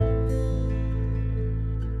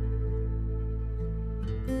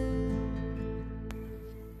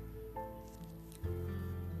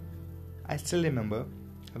I still remember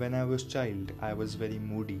when I was child, I was very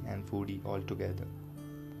moody and foodie altogether.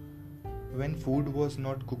 When food was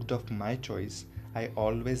not cooked of my choice, I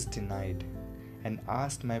always denied and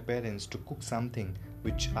asked my parents to cook something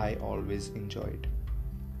which I always enjoyed.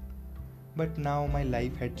 But now my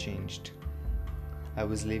life had changed. I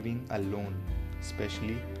was living alone,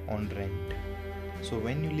 especially on rent. So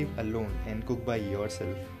when you live alone and cook by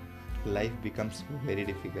yourself, life becomes very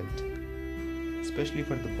difficult, especially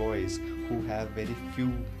for the boys who have very few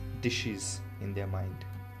dishes in their mind.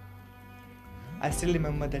 I still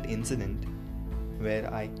remember that incident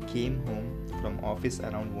where I came home from office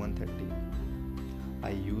around 1:30.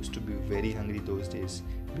 I used to be very hungry those days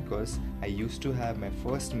because I used to have my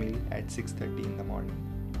first meal at 6:30 in the morning.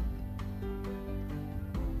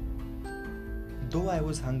 Though I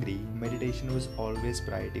was hungry, meditation was always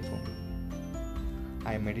priority for me.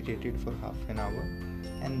 I meditated for half an hour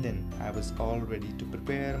and then I was all ready to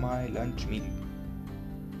prepare my lunch meal.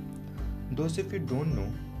 Those of you don't know,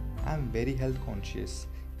 I am very health conscious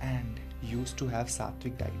and used to have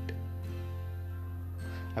sattvic diet.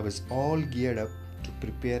 I was all geared up to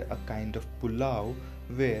prepare a kind of pulao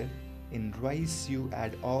where in rice you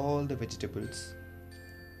add all the vegetables.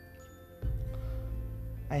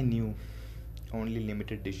 I knew only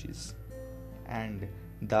limited dishes and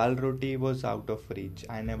dal roti was out of reach.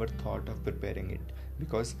 I never thought of preparing it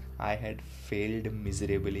because I had failed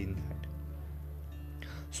miserably in that.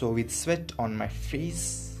 So with sweat on my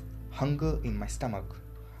face, hunger in my stomach,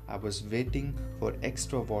 I was waiting for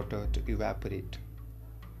extra water to evaporate.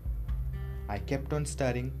 I kept on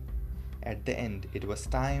stirring. At the end, it was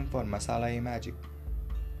time for masala-e-magic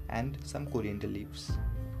and some coriander leaves.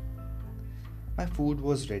 My food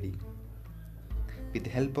was ready. With the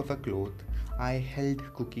help of a cloth, I held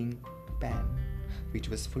cooking pan which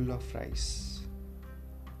was full of rice.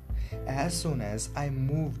 As soon as I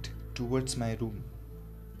moved towards my room,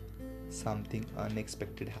 something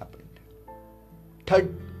unexpected happened. Thud!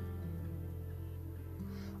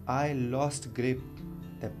 I lost grip.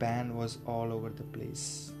 The pan was all over the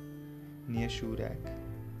place, near shoe rack.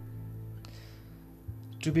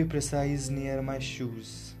 To be precise, near my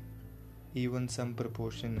shoes. Even some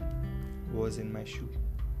proportion was in my shoe.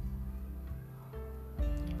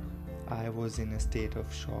 I was in a state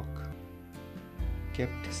of shock,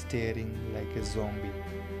 kept staring like a zombie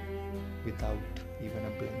without even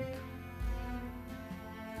a blink.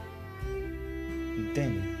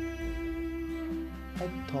 Then I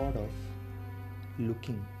thought of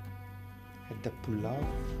looking at the pulao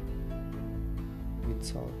with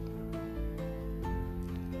salt.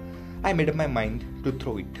 I made up my mind to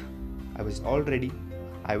throw it. I was all ready.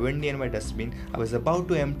 I went near my dustbin. I was about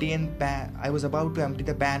to empty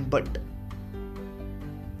the pan, but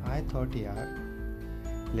I thought,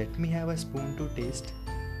 let me have a spoon to taste.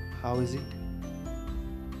 How is it?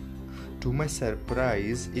 To my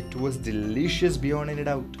surprise, it was delicious beyond any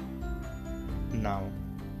doubt. Now,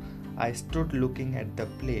 I stood looking at the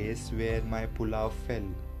place where my pulao fell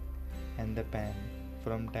and the pan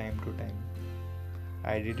from time to time.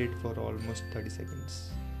 I did it for almost 30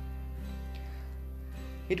 seconds.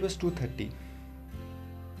 It was 2:30.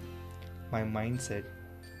 My mind said,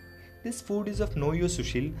 this food is of no use,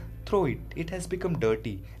 Sushil. Throw it. It has become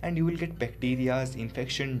dirty and you will get bacteria,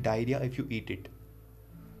 infection, diarrhea if you eat it.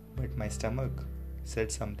 But my stomach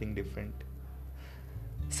said something different.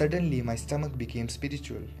 Suddenly my stomach became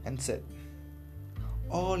spiritual and said,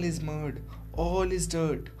 all is mud, all is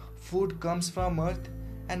dirt. Food comes from earth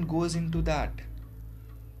and goes into that.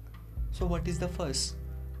 So what is the fuss?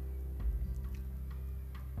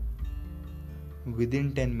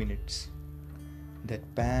 Within 10 minutes,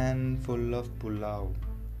 that pan full of pulao,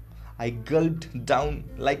 I gulped down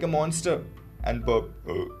like a monster and burped.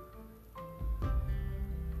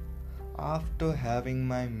 After having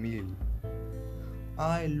my meal,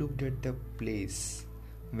 I looked at the place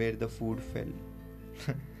where the food fell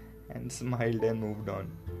and smiled and moved on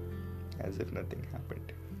as if nothing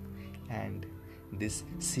happened. And this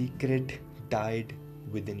secret died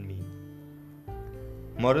within me.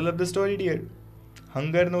 Moral of the story, dear: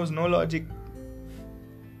 hunger knows no logic.